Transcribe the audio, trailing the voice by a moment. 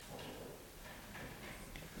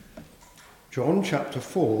John chapter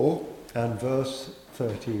 4 and verse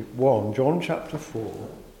 31. John chapter 4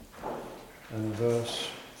 and verse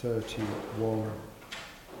 31.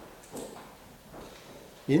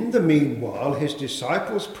 In the meanwhile, his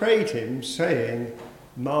disciples prayed him, saying,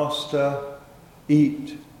 Master,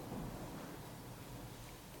 eat.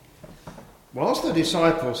 Whilst the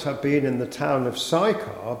disciples have been in the town of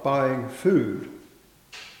Sychar buying food,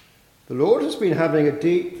 the Lord has been having a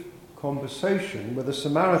deep conversation with a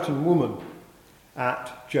Samaritan woman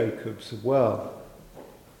at Jacob's well.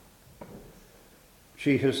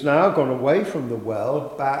 She has now gone away from the well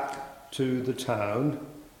back to the town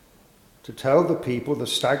to tell the people the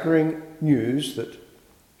staggering news that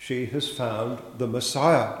she has found the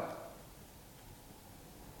Messiah.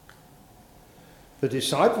 The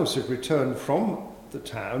disciples have returned from the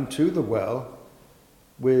town to the well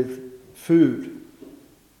with food,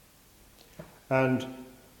 and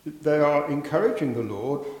they are encouraging the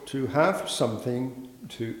Lord to have something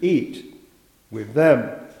to eat with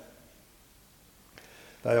them.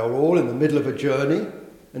 They are all in the middle of a journey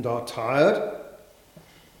and are tired,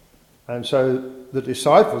 and so the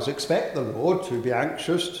disciples expect the Lord to be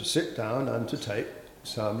anxious to sit down and to take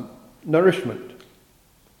some nourishment.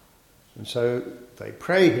 And so they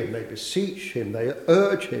pray him, they beseech him, they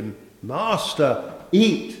urge him, Master,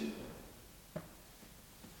 eat.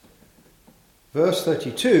 Verse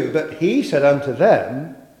 32, but he said unto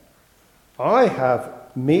them, I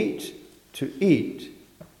have meat to eat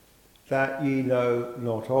that ye know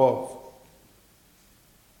not of.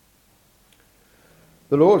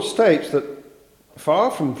 The Lord states that far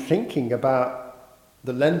from thinking about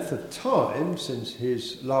the length of time since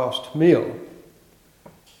his last meal,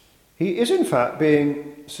 he is in fact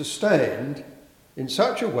being sustained in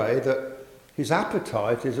such a way that his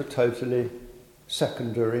appetite is a totally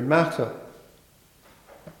secondary matter.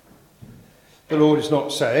 The Lord is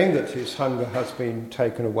not saying that his hunger has been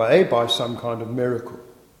taken away by some kind of miracle.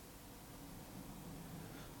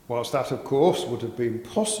 Whilst that, of course, would have been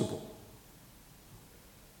possible,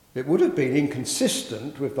 it would have been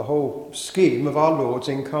inconsistent with the whole scheme of our Lord's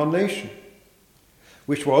incarnation,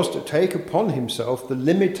 which was to take upon himself the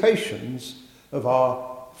limitations of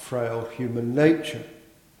our frail human nature.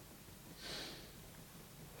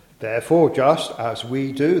 Therefore, just as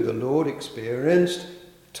we do, the Lord experienced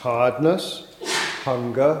tiredness,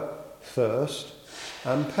 hunger, thirst,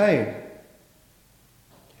 and pain.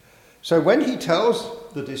 So when he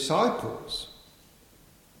tells the disciples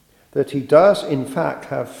that he does in fact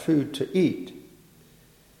have food to eat,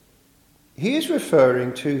 he is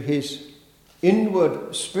referring to his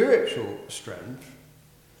inward spiritual strength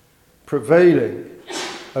prevailing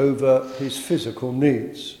over his physical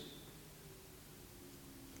needs.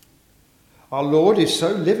 Our Lord is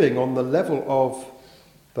so living on the level of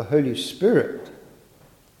the Holy Spirit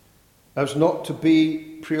as not to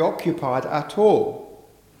be preoccupied at all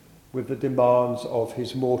with the demands of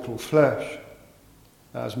his mortal flesh,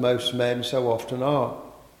 as most men so often are.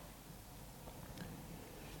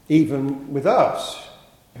 Even with us,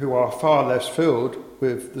 who are far less filled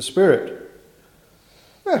with the Spirit,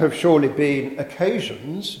 there have surely been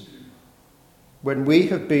occasions when we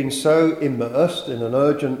have been so immersed in an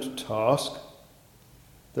urgent task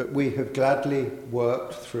that we have gladly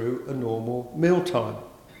worked through a normal mealtime.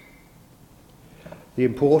 The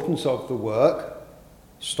importance of the work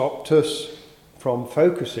stopped us from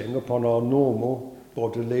focusing upon our normal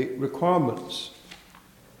bodily requirements.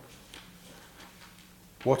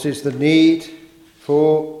 What is the need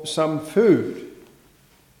for some food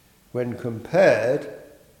when compared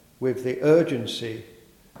with the urgency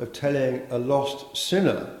of telling a lost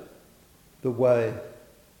sinner the way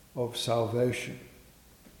of salvation?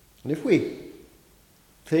 And if we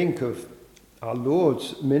think of our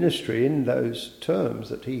Lord's ministry in those terms,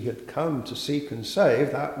 that he had come to seek and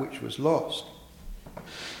save that which was lost,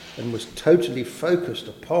 and was totally focused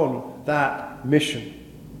upon that mission,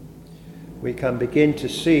 we can begin to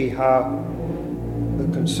see how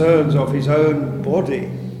the concerns of his own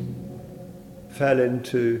body fell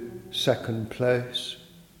into second place.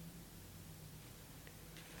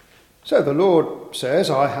 So the Lord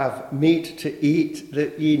says, I have meat to eat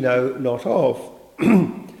that ye know not of.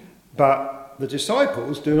 But the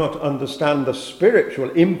disciples do not understand the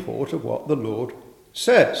spiritual import of what the Lord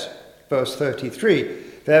says. Verse 33,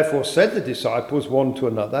 therefore said the disciples one to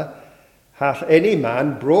another, hath any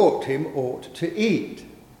man brought him aught to eat?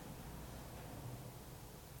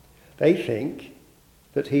 They think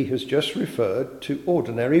that he has just referred to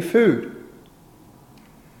ordinary food,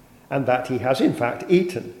 and that he has in fact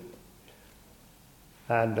eaten.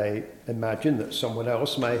 And they imagine that someone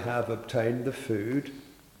else may have obtained the food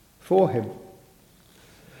for him.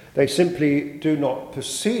 They simply do not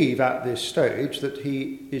perceive at this stage that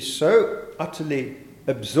he is so utterly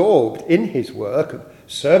absorbed in his work of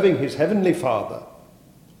serving his heavenly Father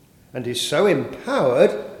and is so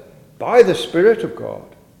empowered by the Spirit of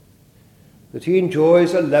God that he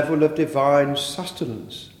enjoys a level of divine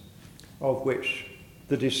sustenance of which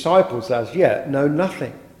the disciples as yet know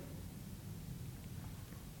nothing.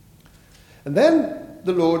 And then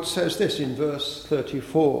the Lord says this in verse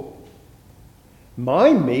 34,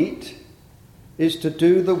 "My meat is to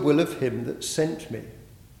do the will of him that sent me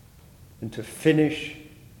and to finish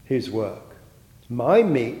his work." My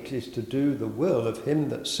meat is to do the will of him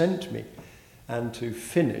that sent me and to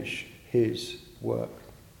finish his work.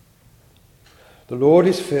 The Lord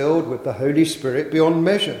is filled with the Holy Spirit beyond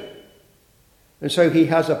measure, and so he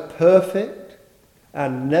has a perfect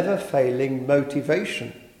and never failing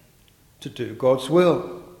motivation to do God's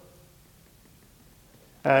will.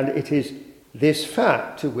 And it is this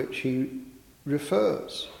fact to which he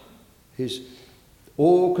refers, his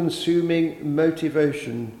all-consuming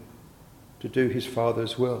motivation to do his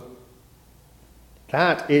Father's will.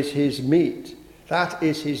 That is his meat. That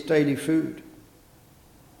is his daily food.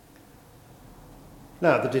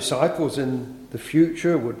 Now, the disciples in the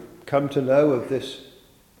future would come to know of this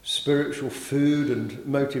spiritual food and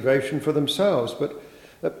motivation for themselves, but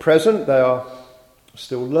at present they are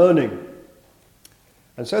still learning.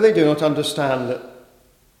 And so they do not understand that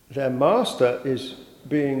their master is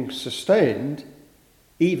being sustained,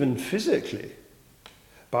 even physically,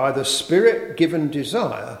 by the Spirit-given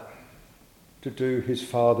desire to do his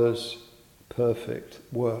Father's perfect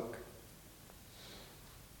work.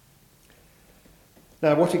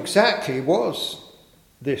 Now, what exactly was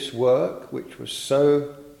this work which was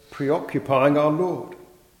so preoccupying our Lord?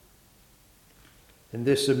 In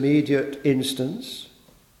this immediate instance,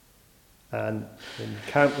 and in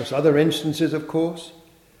countless other instances, of course,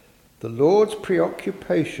 the Lord's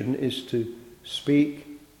preoccupation is to speak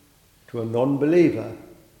to a non-believer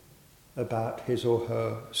about his or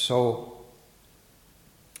her soul.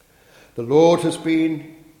 The Lord has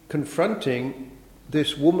been confronting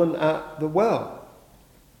this woman at the well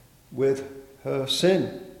with her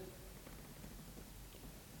sin.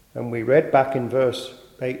 And we read back in verse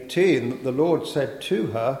 18 that the Lord said to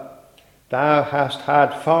her, "Thou hast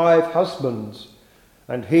had 5 husbands,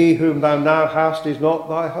 and he whom thou now hast is not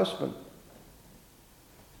thy husband."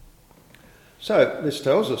 So this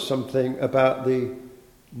tells us something about the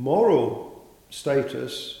moral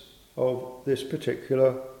status of this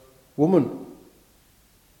particular woman.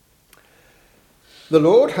 The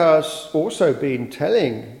Lord has also been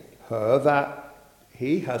telling her that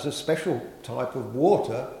he has a special type of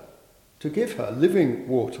water to give her, living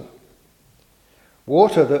water.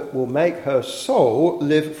 Water that will make her soul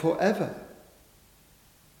live forever.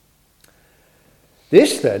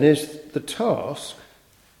 This then is the task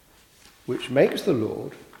which makes the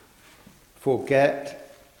Lord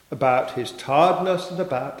forget about his tiredness and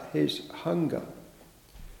about his hunger.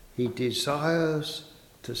 He desires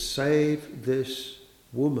to save this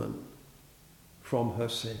woman from her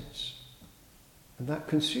sins. And that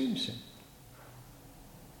consumes him.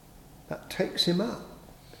 That takes him up.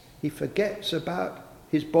 He forgets about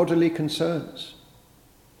his bodily concerns.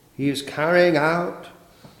 He is carrying out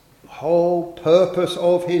the whole purpose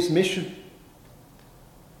of his mission.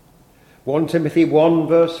 1 Timothy 1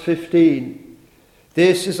 verse 15.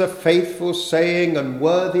 "This is a faithful saying and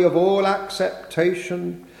worthy of all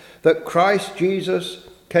acceptation, that Christ Jesus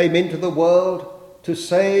came into the world to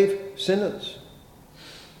save sinners."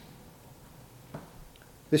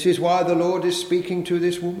 This is why the Lord is speaking to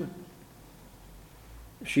this woman.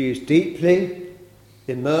 She is deeply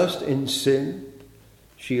immersed in sin.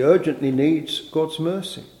 She urgently needs God's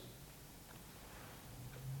mercy.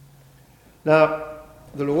 Now,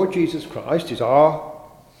 the Lord Jesus Christ is our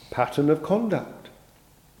pattern of conduct.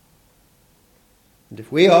 And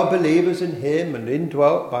if we are believers in him and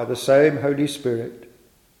indwelt by the same Holy Spirit,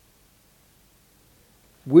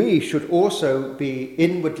 we should also be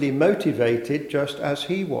inwardly motivated just as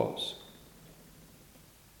he was.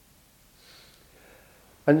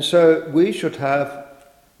 And so we should have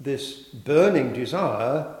this burning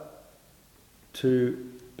desire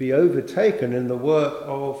to be overtaken in the work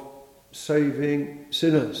of saving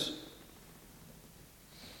sinners.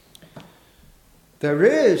 There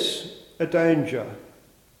is a danger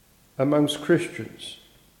amongst Christians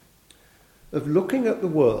of looking at the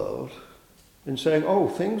world and saying, "Oh,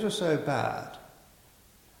 things are so bad,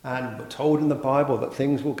 and we're told in the Bible that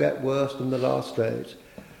things will get worse in the last days,"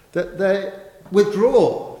 that they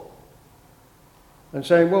withdraw and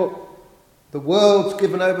saying, "Well, the world's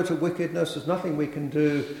given over to wickedness, there's nothing we can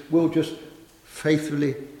do, we'll just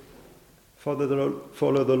faithfully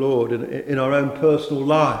follow the Lord in our own personal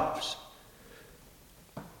lives.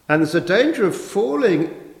 And there's a danger of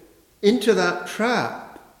falling into that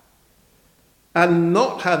trap and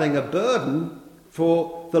not having a burden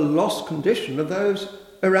for the lost condition of those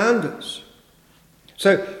around us.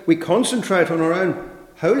 So we concentrate on our own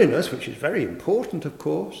holiness, which is very important, of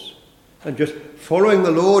course, and just following the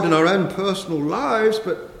Lord in our own personal lives,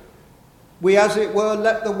 but we, as it were,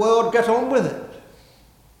 let the world get on with it.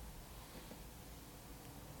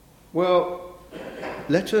 Well,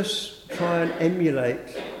 let us try and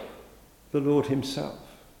emulate the Lord himself.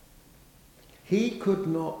 He could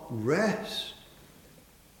not rest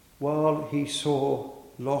while he saw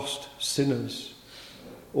lost sinners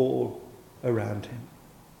all around him.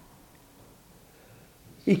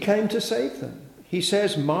 He came to save them. He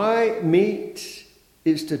says, "My meat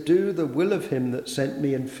is to do the will of him that sent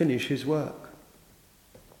me and finish his work."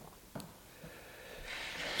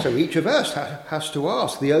 So each of us has to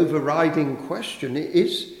ask the overriding question: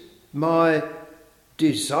 is my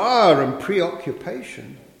desire and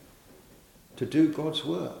preoccupation to do God's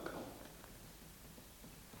work?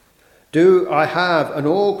 Do I have an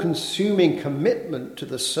all-consuming commitment to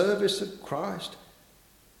the service of Christ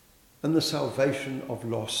and the salvation of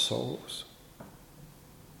lost souls?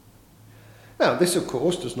 Now, this, of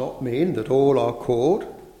course, does not mean that all are called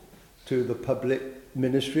to the public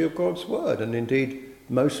ministry of God's word, and indeed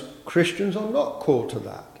most Christians are not called to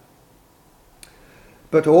that.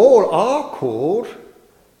 But all are called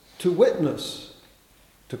to witness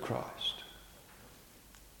to Christ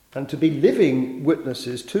and to be living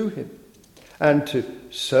witnesses to him and to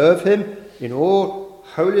serve him in all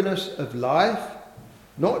holiness of life,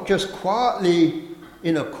 not just quietly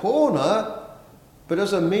in a corner, but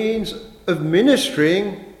as a means of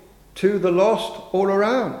ministering to the lost all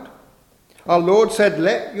around. Our Lord said,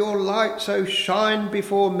 "Let your light so shine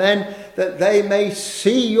before men that they may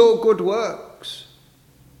see your good works.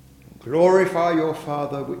 Glorify your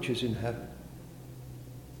Father which is in heaven."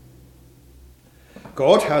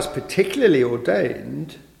 God has particularly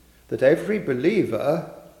ordained that every believer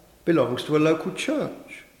belongs to a local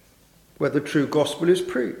church where the true gospel is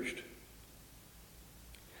preached.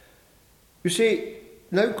 You see,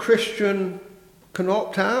 no Christian can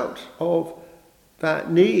opt out of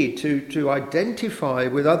that need to identify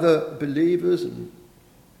with other believers and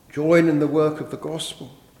join in the work of the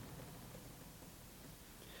gospel.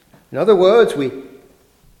 In other words,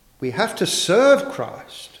 we have to serve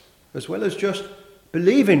Christ as well as just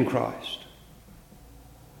believe in Christ.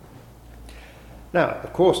 Now,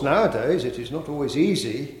 of course, nowadays it is not always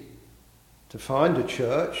easy to find a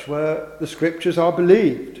church where the scriptures are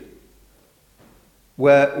believed,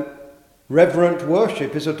 where reverent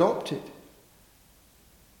worship is adopted.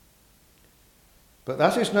 But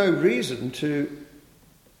that is no reason to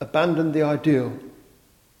abandon the ideal.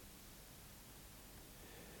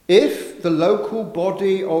 If the local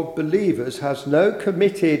body of believers has no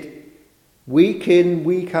committed week in,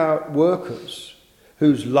 week out workers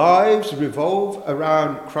whose lives revolve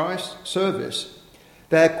around Christ's service,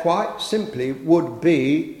 there quite simply would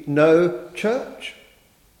be no church.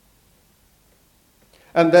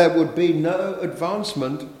 And there would be no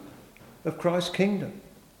advancement of Christ's kingdom.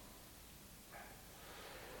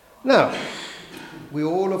 Now, we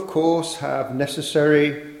all, of course, have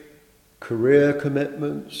necessary career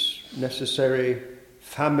commitments, necessary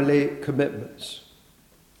family commitments.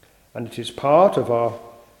 And it is part of our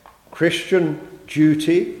Christian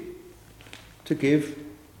duty to give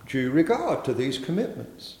due regard to these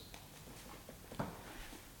commitments.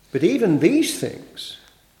 But even these things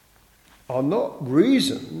are not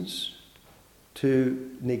reasons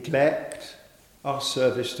to neglect our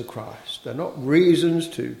service to Christ. They're not reasons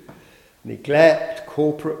to neglect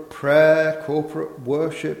corporate prayer, corporate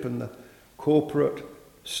worship, and the corporate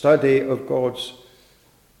study of God's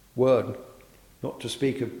word. Not to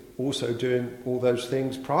speak of also doing all those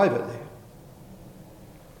things privately.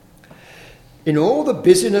 In all the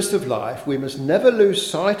busyness of life, we must never lose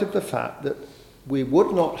sight of the fact that we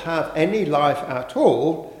would not have any life at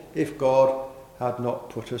all if God had not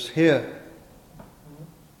put us here.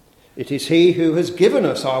 It is he who has given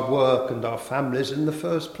us our work and our families in the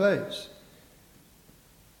first place.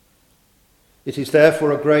 It is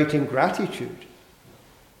therefore a great ingratitude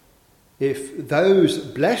if those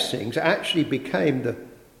blessings actually became the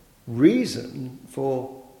reason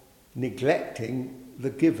for neglecting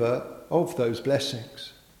the giver of those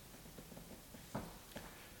blessings.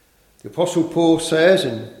 The Apostle Paul says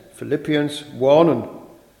in Philippians 1 and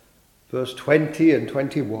verse 20 and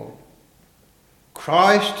 21,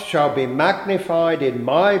 "Christ shall be magnified in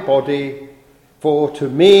my body, for to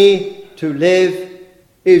me to live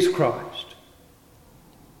is Christ,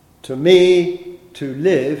 to me to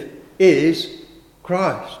live is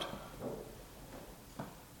Christ.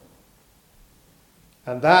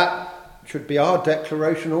 And that should be our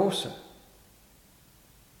declaration also.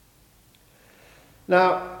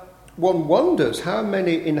 Now, one wonders how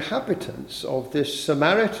many inhabitants of this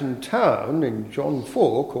Samaritan town in John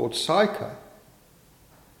 4 called Sychar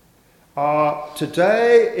are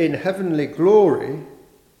today in heavenly glory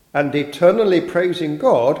and eternally praising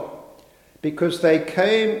God because they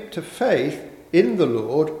came to faith in the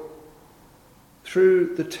Lord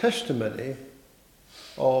through the testimony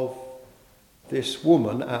of this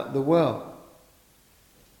woman at the well.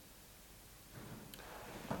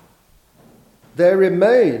 There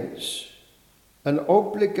remains an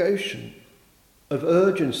obligation of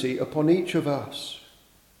urgency upon each of us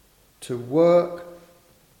to work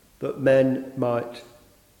that men might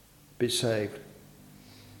be saved.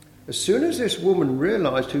 As soon as this woman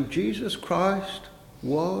realized who Jesus Christ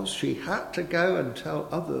was, she had to go and tell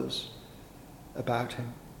others about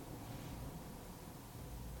him.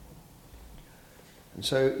 And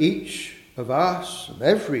so each of us and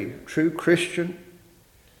every true Christian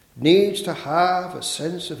needs to have a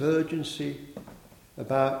sense of urgency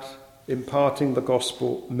about imparting the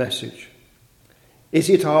gospel message.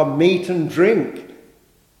 Is it our meat and drink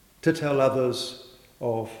to tell others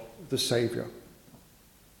of the Saviour?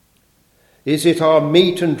 Is it our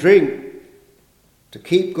meat and drink to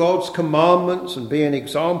keep God's commandments and be an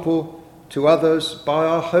example to others by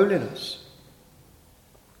our holiness?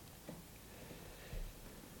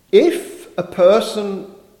 If a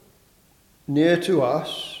person near to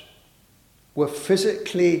us were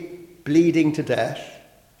physically bleeding to death,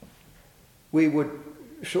 we would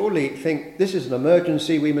surely think this is an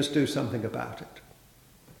emergency, we must do something about it.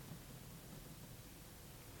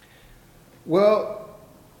 Well,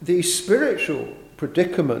 the spiritual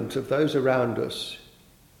predicament of those around us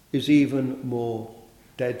is even more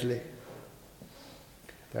deadly.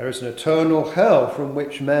 There is an eternal hell from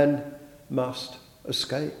which men must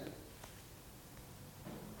escape.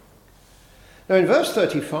 Now in verse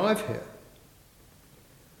 35 here,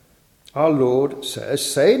 our Lord says,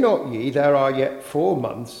 "Say not ye, there are yet 4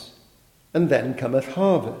 months, and then cometh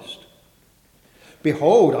harvest.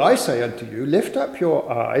 Behold, I say unto you, lift up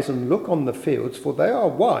your eyes and look on the fields, for they are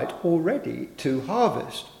white already to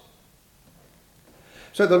harvest."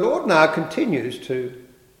 So the Lord now continues to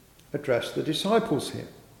address the disciples here.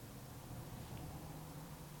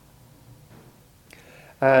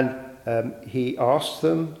 And he asks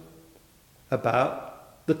them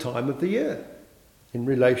about the time of the year in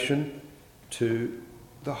relation to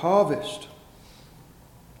the harvest.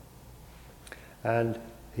 And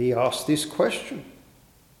he asks this question.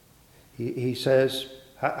 He says,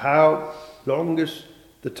 how long is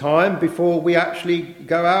the time before we actually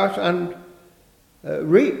go out and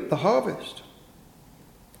reap the harvest?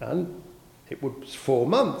 And it was 4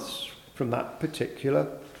 months from that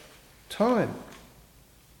particular time.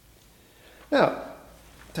 Now,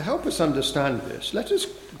 to help us understand this, let us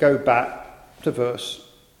go back to verse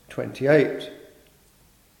 28.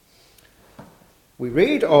 We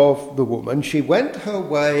read of the woman, "She went her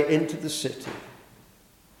way into the city,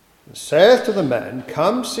 and saith to the men,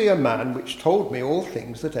 Come see a man which told me all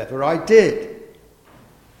things that ever I did.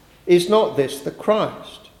 Is not this the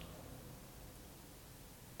Christ?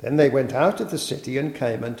 Then they went out of the city and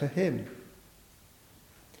came unto him."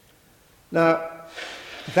 Now,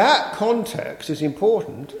 that context is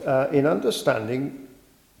important in understanding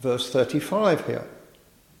verse 35 here.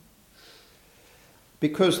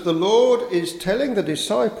 Because the Lord is telling the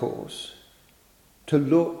disciples to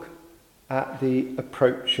look at the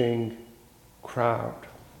approaching crowd.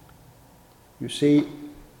 You see,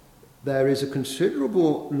 there is a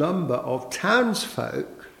considerable number of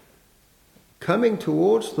townsfolk coming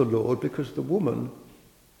towards the Lord because the woman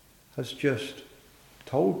has just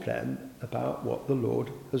told them about what the Lord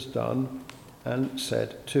has done and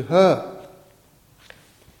said to her.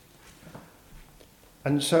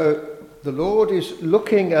 And so the Lord is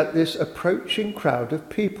looking at this approaching crowd of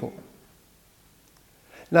people.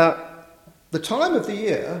 Now, the time of the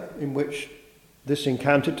year in which this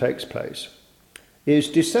encounter takes place is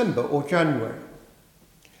December or January.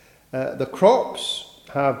 The crops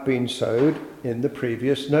have been sowed in the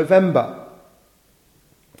previous November.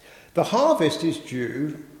 The harvest is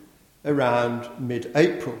due around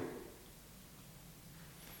mid-April.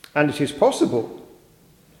 And it is possible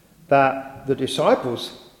that the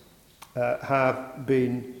disciples have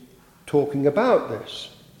been talking about this,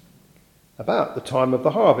 about the time of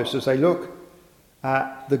the harvest, as they look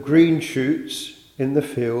at the green shoots in the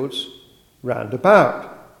fields round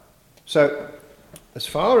about. So, as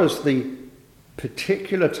far as the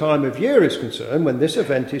particular time of year is concerned, when this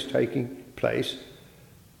event is taking place,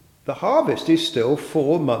 the harvest is still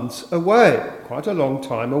 4 months away, quite a long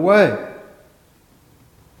time away.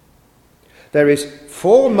 There is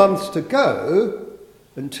 4 months to go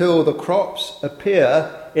until the crops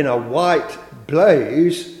appear in a white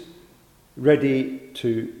blaze, ready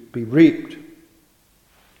to be reaped.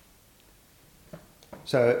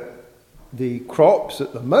 So the crops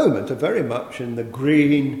at the moment are very much in the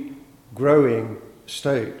green, growing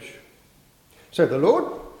stage. So the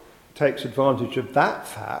Lord takes advantage of that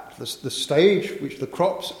fact, the stage which the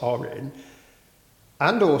crops are in,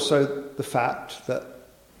 and also the fact that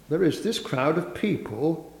there is this crowd of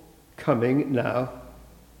people coming now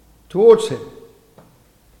towards him.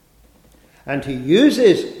 And he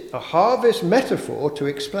uses a harvest metaphor to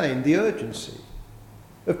explain the urgency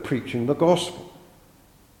of preaching the gospel.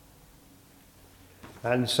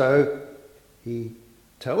 And so he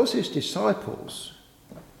tells his disciples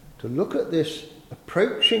to look at this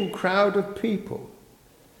approaching crowd of people.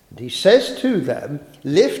 And he says to them,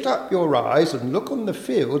 "Lift up your eyes and look on the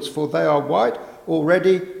fields, for they are white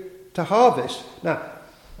already to harvest." Now,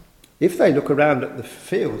 if they look around at the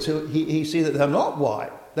fields, he see that they're not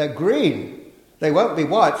white, they're green. They won't be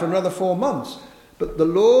white for another 4 months. But the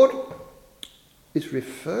Lord is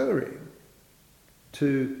referring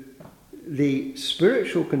to the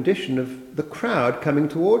spiritual condition of the crowd coming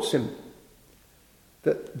towards him,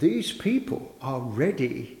 that these people are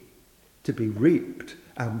ready to be reaped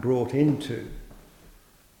and brought into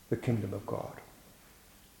the kingdom of God.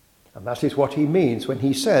 And that is what he means when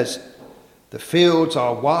he says, the fields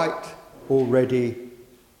are white, already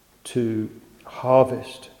to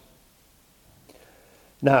harvest.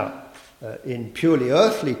 Now, in purely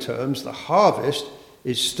earthly terms, the harvest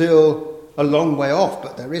is still a long way off,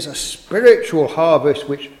 but there is a spiritual harvest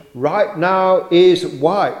which right now is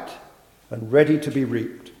white and ready to be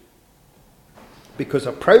reaped. Because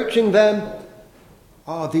approaching them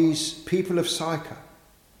are these people of Sychar,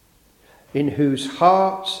 in whose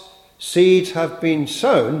hearts seeds have been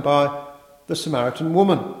sown by the Samaritan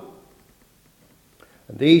woman.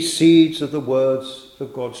 And these seeds are the words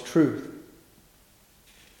of God's truth.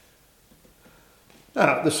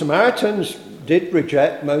 Now, the Samaritans did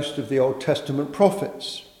reject most of the Old Testament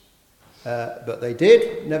prophets, but they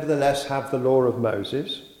did nevertheless have the law of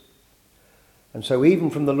Moses. And so even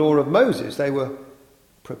from the law of Moses, they were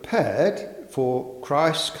prepared for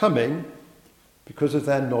Christ's coming because of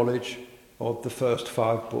their knowledge of the first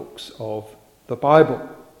 5 books of the Bible.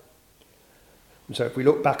 And so if we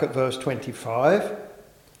look back at verse 25,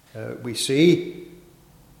 we see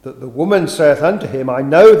that the woman saith unto him, I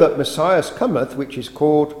know that Messiah cometh, which is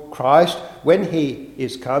called Christ. When he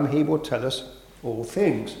is come, he will tell us all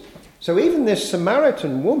things. So even this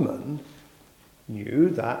Samaritan woman knew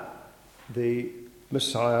that the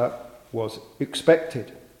Messiah was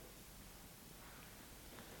expected.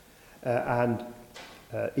 And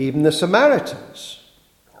even the Samaritans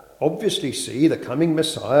obviously see the coming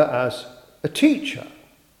Messiah as a teacher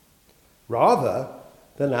rather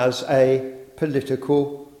than as a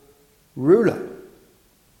political ruler,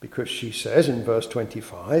 because she says in verse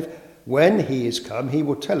 25, when he is come, he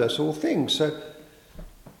will tell us all things. So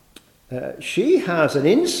she has an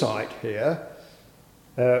insight here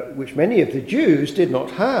which many of the Jews did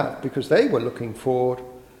not have, because they were looking for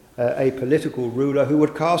a political ruler who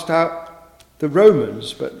would cast out the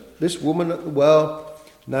Romans. But this woman at the well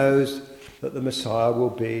knows that the Messiah will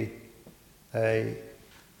be a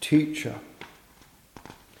teacher.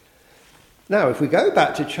 Now, if we go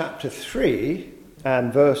back to chapter 3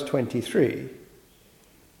 and verse 23,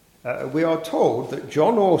 we are told that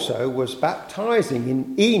John also was baptizing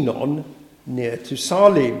in Enon near to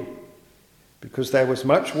Salim, because there was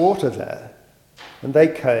much water there, and they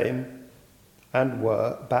came and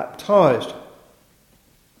were baptized.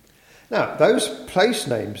 Now, those place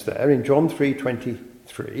names there in John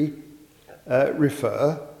 3:23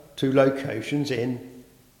 refer to locations in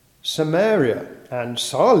Samaria, and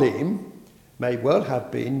Salim may well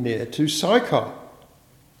have been near to Sychar.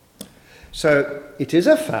 So it is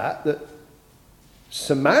a fact that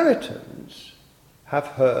Samaritans have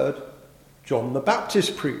heard John the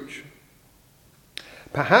Baptist preach.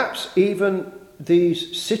 Perhaps even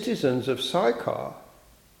these citizens of Sychar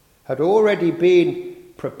had already been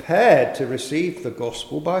prepared to receive the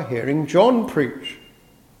gospel by hearing John preach.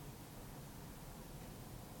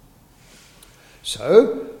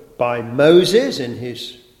 So, by Moses in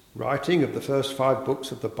his writing of the first 5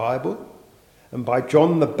 books of the Bible, and by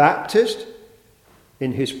John the Baptist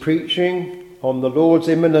in his preaching on the Lord's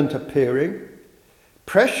imminent appearing,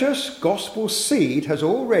 precious gospel seed has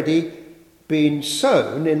already been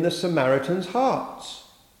sown in the Samaritans' hearts.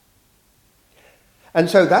 And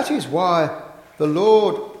so that is why the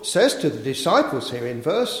Lord says to the disciples here in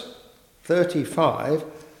verse 35,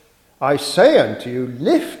 I say unto you,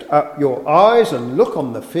 lift up your eyes and look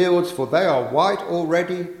on the fields, for they are white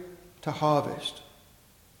already to harvest.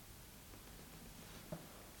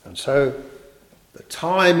 And so the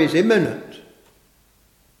time is imminent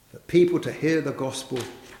for people to hear the gospel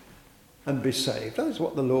and be saved. That is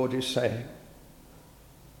what the Lord is saying.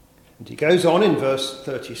 And he goes on in verse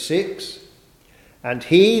 36, and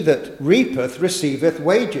he that reapeth receiveth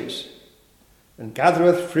wages, and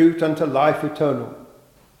gathereth fruit unto life eternal.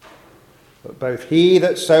 But both he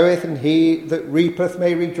that soweth and he that reapeth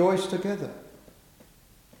may rejoice together.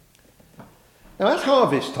 Now at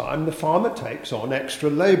harvest time, the farmer takes on extra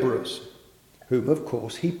labourers, whom of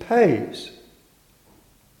course he pays.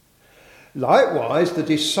 Likewise, the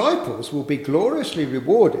disciples will be gloriously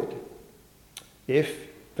rewarded if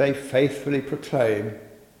they faithfully proclaim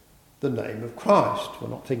the name of Christ. We're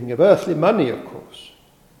not thinking of earthly money, of course,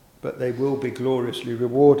 but they will be gloriously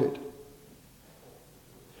rewarded.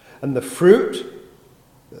 And the fruit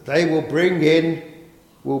that they will bring in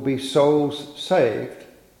will be souls saved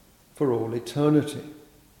for all eternity.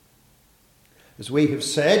 As we have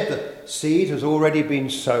said, the seed has already been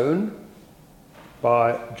sown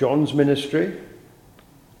by John's ministry,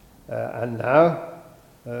 and now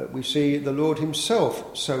we see the Lord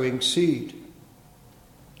himself sowing seed.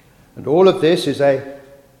 And all of this is a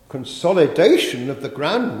consolidation of the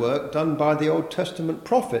groundwork done by the Old Testament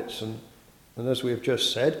prophets. And as we have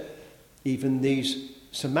just said, even these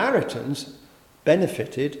Samaritans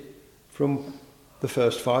benefited from the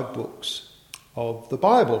first 5 books of the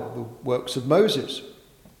Bible, the works of Moses.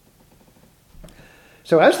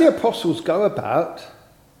 So as the apostles go about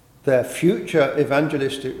their future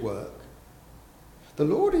evangelistic work, the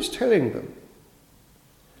Lord is telling them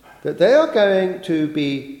that they are going to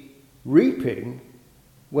be reaping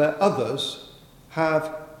where others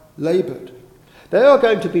have laboured. They are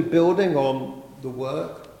going to be building on the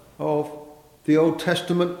work of the Old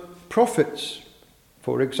Testament prophets.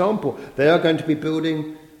 For example, they are going to be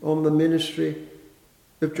building on the ministry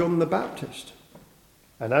of John the Baptist.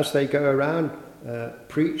 And as they go around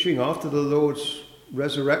preaching after the Lord's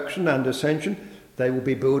resurrection and ascension, they will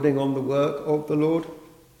be building on the work of the Lord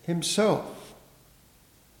himself.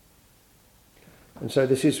 And so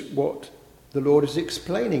this is what the Lord is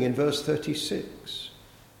explaining in verse 36,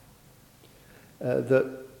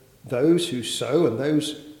 that those who sow and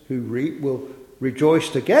those who reap will rejoice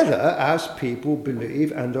together as people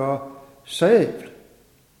believe and are saved.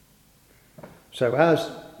 So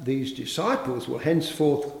as these disciples will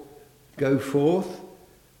henceforth go forth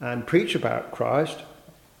and preach about Christ,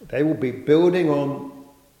 they will be building on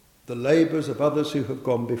the labours of others who have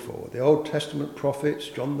gone before, the Old Testament prophets,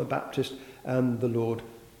 John the Baptist, and the Lord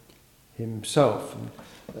himself. And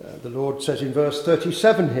the Lord says in verse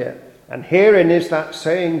 37 here, and herein is that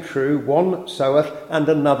saying true, one soweth and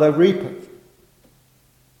another reapeth.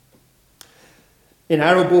 In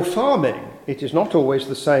arable farming, it is not always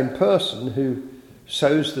the same person who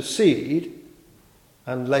sows the seed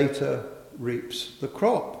and later reaps the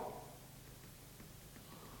crop.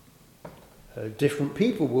 Different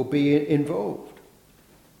people will be involved.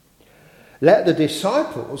 Let the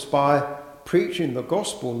disciples, by preaching the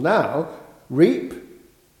gospel now, reap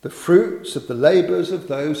the fruits of the labours of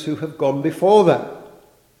those who have gone before them.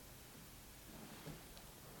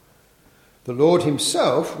 The Lord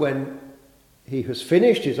himself, when he has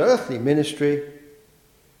finished his earthly ministry,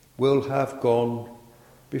 will have gone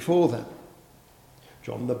before them.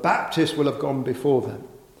 John the Baptist will have gone before them.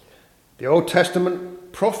 The Old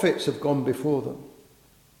Testament prophets have gone before them.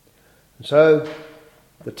 And so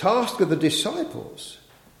the task of the disciples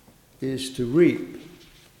is to reap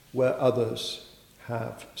where others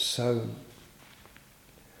have sown.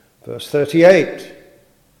 Verse 38,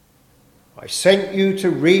 I sent you to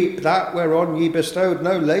reap that whereon ye bestowed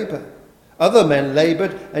no labour. Other men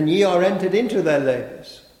laboured, and ye are entered into their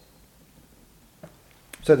labours.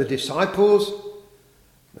 So the disciples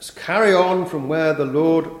must carry on from where the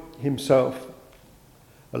Lord himself,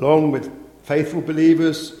 along with faithful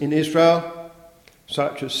believers in Israel,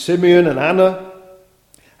 such as Simeon and Anna,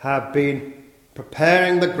 have been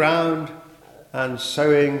preparing the ground and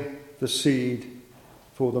sowing the seed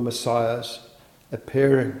for the Messiah's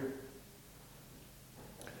appearing.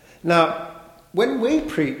 Now, when we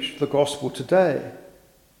preach the gospel today,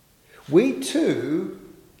 we too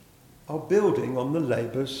are building on the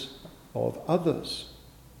labours of others.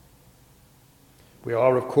 We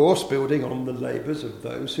are, of course, building on the labours of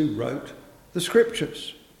those who wrote the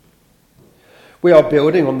scriptures. We are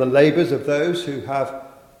building on the labours of those who have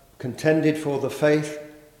contended for the faith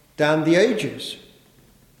down the ages.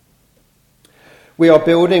 We are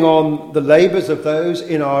building on the labours of those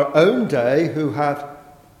in our own day who have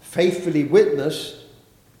faithfully witnessed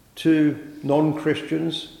to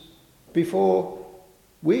non-Christians before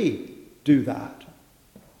we do that.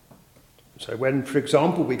 So when, for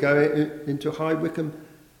example, we go into High Wycombe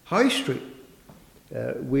High Street,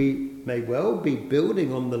 we may well be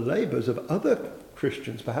building on the labours of other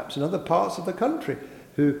Christians, perhaps in other parts of the country,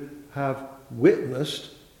 who have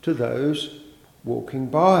witnessed to those walking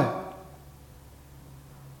by.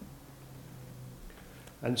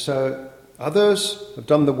 And so others have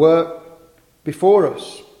done the work before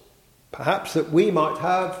us, perhaps that we might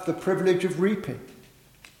have the privilege of reaping.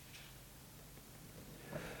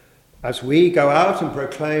 As we go out and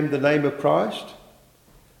proclaim the name of Christ,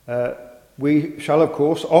 we shall, of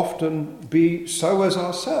course, often be sowers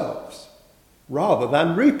ourselves, rather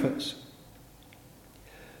than reapers.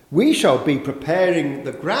 We shall be preparing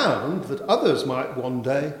the ground that others might one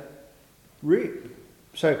day reap.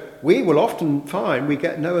 So we will often find we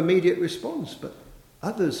get no immediate response, but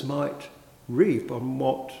others might reap on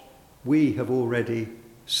what we have already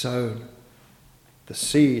sown, the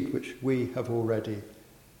seed which we have already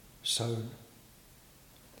sown.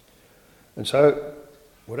 And so,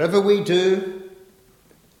 whatever we do,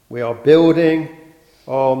 we are building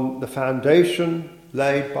on the foundation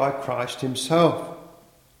laid by Christ himself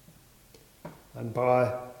and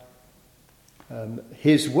by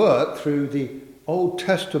his work through the Old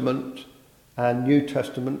Testament and New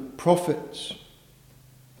Testament prophets.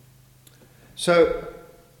 So,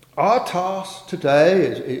 our task today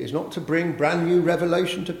is not to bring brand new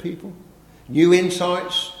revelation to people, new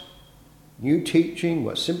insights, new teaching.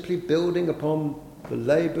 We're simply building upon the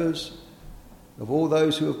labours of all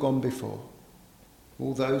those who have gone before,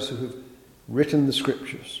 all those who have written the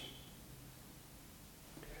scriptures.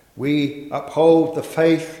 We uphold the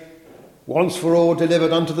faith once for all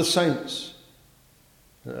delivered unto the saints,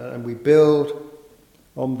 and we build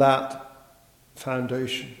on that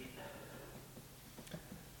foundation.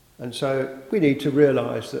 And so we need to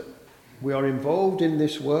realise that we are involved in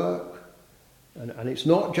this work, and it's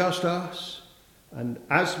not just us. And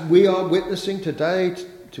as we are witnessing today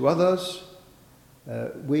to others,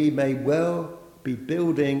 we may well be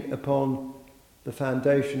building upon the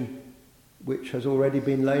foundation which has already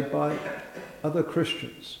been laid by other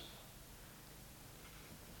Christians.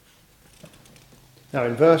 Now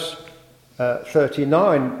in verse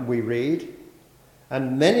 39 we read,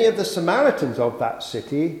 "And many of the Samaritans of that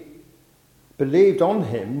city believed on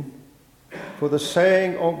him for the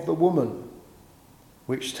saying of the woman,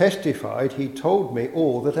 which testified, he told me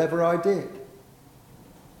all that ever I did."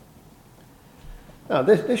 Now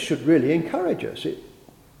this should really encourage us.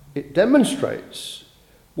 It demonstrates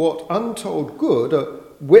what untold good a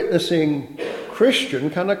witnessing Christian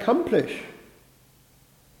can accomplish.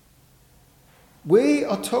 We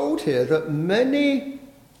are told here that many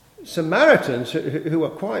Samaritans who are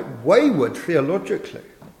quite wayward theologically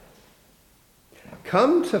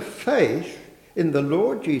come to faith in the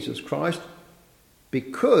Lord Jesus Christ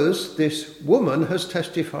because this woman has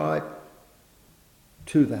testified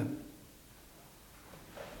to them.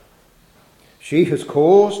 She has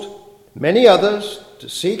caused many others to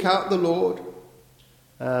seek out the Lord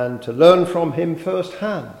and to learn from him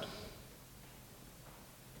firsthand.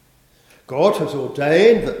 God has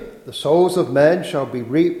ordained that the souls of men shall be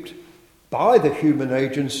reaped by the human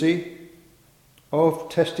agency of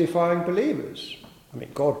testifying believers. I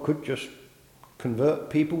mean, God could just convert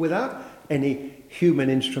people without any human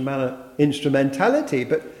instrumentality,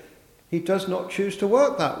 but he does not choose to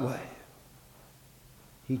work that way.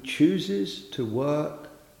 He chooses to work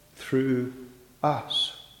through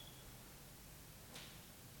us.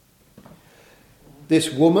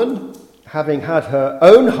 This woman, having had her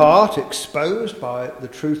own heart exposed by the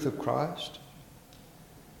truth of Christ,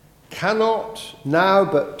 cannot now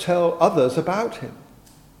but tell others about him.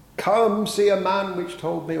 "Come, see a man which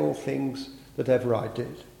told me all things that ever I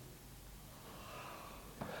did."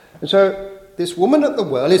 And so this woman at the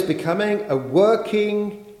well is becoming a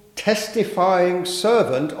working, testifying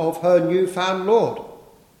servant of her newfound Lord.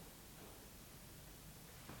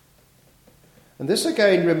 And this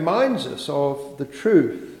again reminds us of the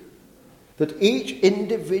truth that each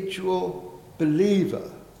individual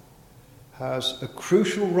believer has a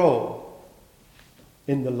crucial role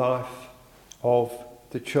in the life of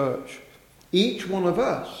the church. Each one of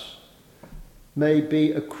us may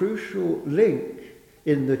be a crucial link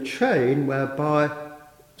in the chain whereby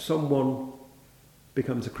someone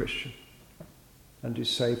becomes a Christian and is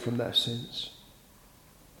saved from their sins.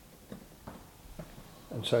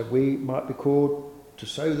 And so we might be called to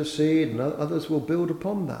sow the seed, and others will build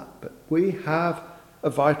upon that. But we have a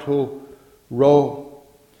vital role.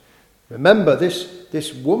 Remember,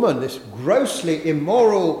 this woman, this grossly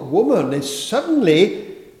immoral woman, is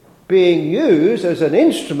suddenly being used as an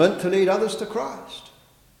instrument to lead others to Christ.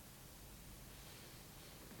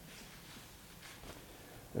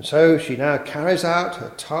 And so she now carries out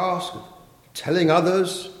her task of telling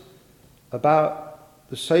others about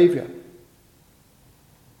the Saviour.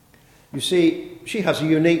 You see, she has a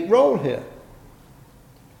unique role here.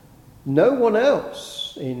 No one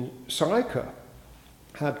else in Sychar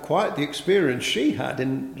had quite the experience she had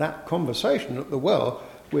in that conversation at the well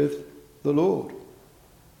with the Lord.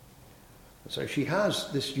 So she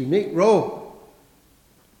has this unique role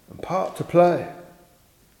and part to play.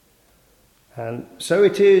 And so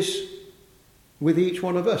it is with each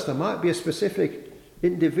one of us. There might be a specific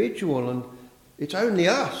individual, and it's only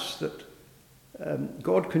us that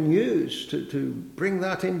God can use to bring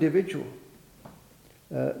that individual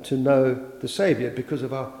to know the Saviour because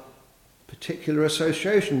of our particular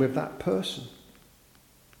association with that person.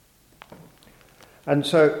 And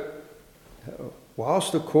so,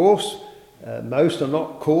 whilst of course most are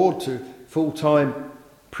not called to full-time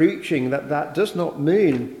preaching, that does not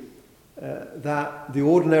mean that the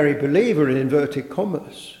ordinary believer, in inverted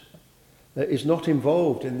commas, is not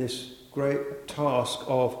involved in this great task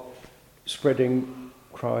of spreading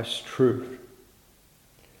Christ's truth.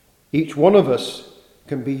 Each one of us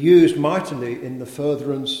can be used mightily in the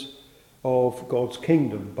furtherance of God's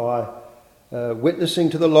kingdom by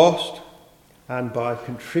witnessing to the lost and by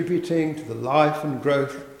contributing to the life and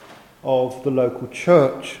growth of the local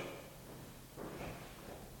church.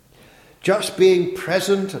 Just being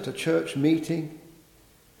present at a church meeting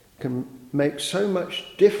can make so much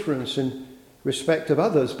difference in respect of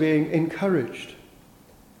others being encouraged.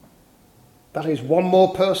 That is one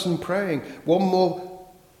more person praying, one more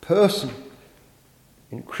person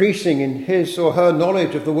increasing in his or her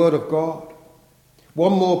knowledge of the Word of God.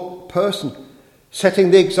 One more person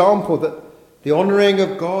setting the example that the honouring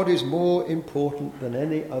of God is more important than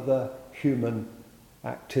any other human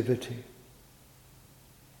activity.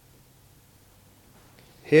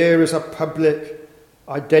 Here is a public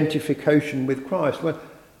identification with Christ.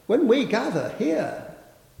 When we gather here,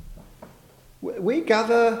 we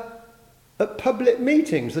gather at public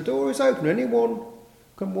meetings. The door is open. Anyone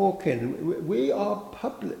can walk in. We are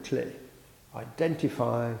publicly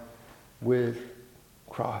identifying with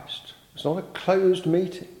Christ. It's not a closed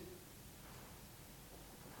meeting.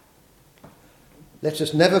 Let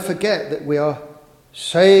us never forget that we are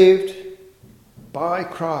saved by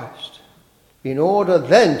Christ in order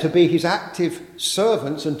then to be his active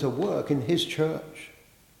servants and to work in his church.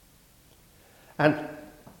 And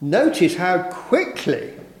notice how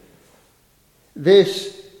quickly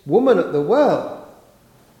this woman at the well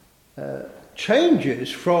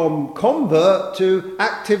changes from convert to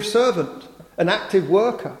active servant, an active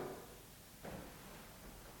worker.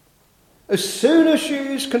 As soon as she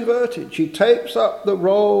is converted, she takes up the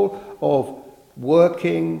role of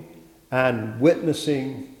working and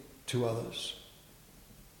witnessing to others.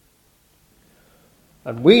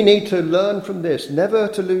 And we need to learn from this, never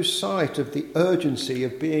to lose sight of the urgency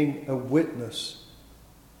of being a witness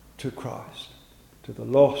to Christ, to the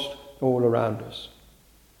lost all around us.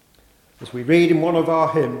 As we read in one of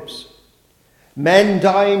our hymns, men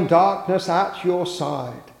die in darkness at your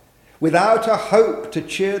side, without a hope to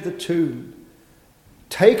cheer the tomb.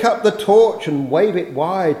 Take up the torch and wave it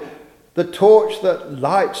wide, the torch that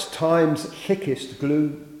lights time's thickest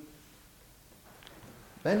gloom.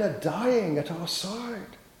 Men are dying at our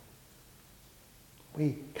side.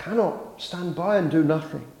 We cannot stand by and do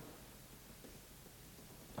nothing.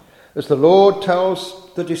 As the Lord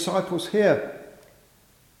tells the disciples here,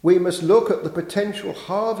 we must look at the potential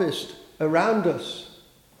harvest around us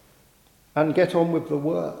and get on with the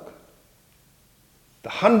work. The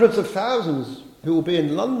hundreds of thousands who will be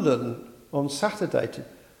in London on Saturday to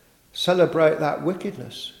celebrate that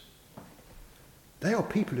wickedness, they are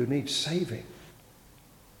people who need saving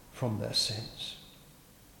from their sins.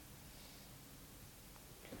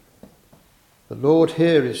 The Lord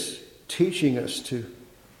here is teaching us to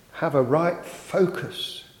have a right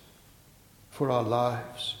focus for our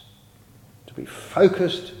lives, to be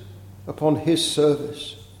focused upon his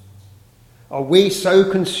service. Are we so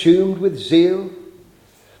consumed with zeal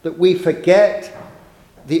that we forget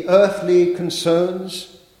the earthly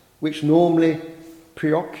concerns which normally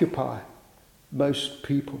preoccupy most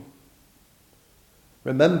people?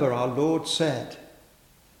 Remember, our Lord said,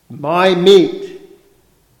 "My meat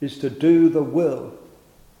is to do the will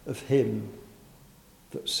of him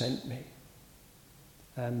that sent me."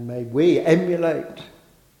 And may we emulate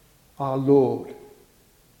our Lord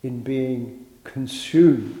in being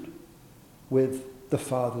consumed with the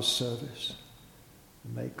Father's service.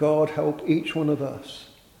 And may God help each one of us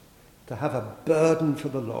to have a burden for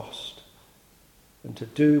the lost and to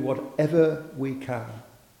do whatever we can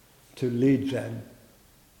to lead them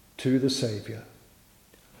to the Saviour.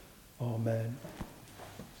 Amen.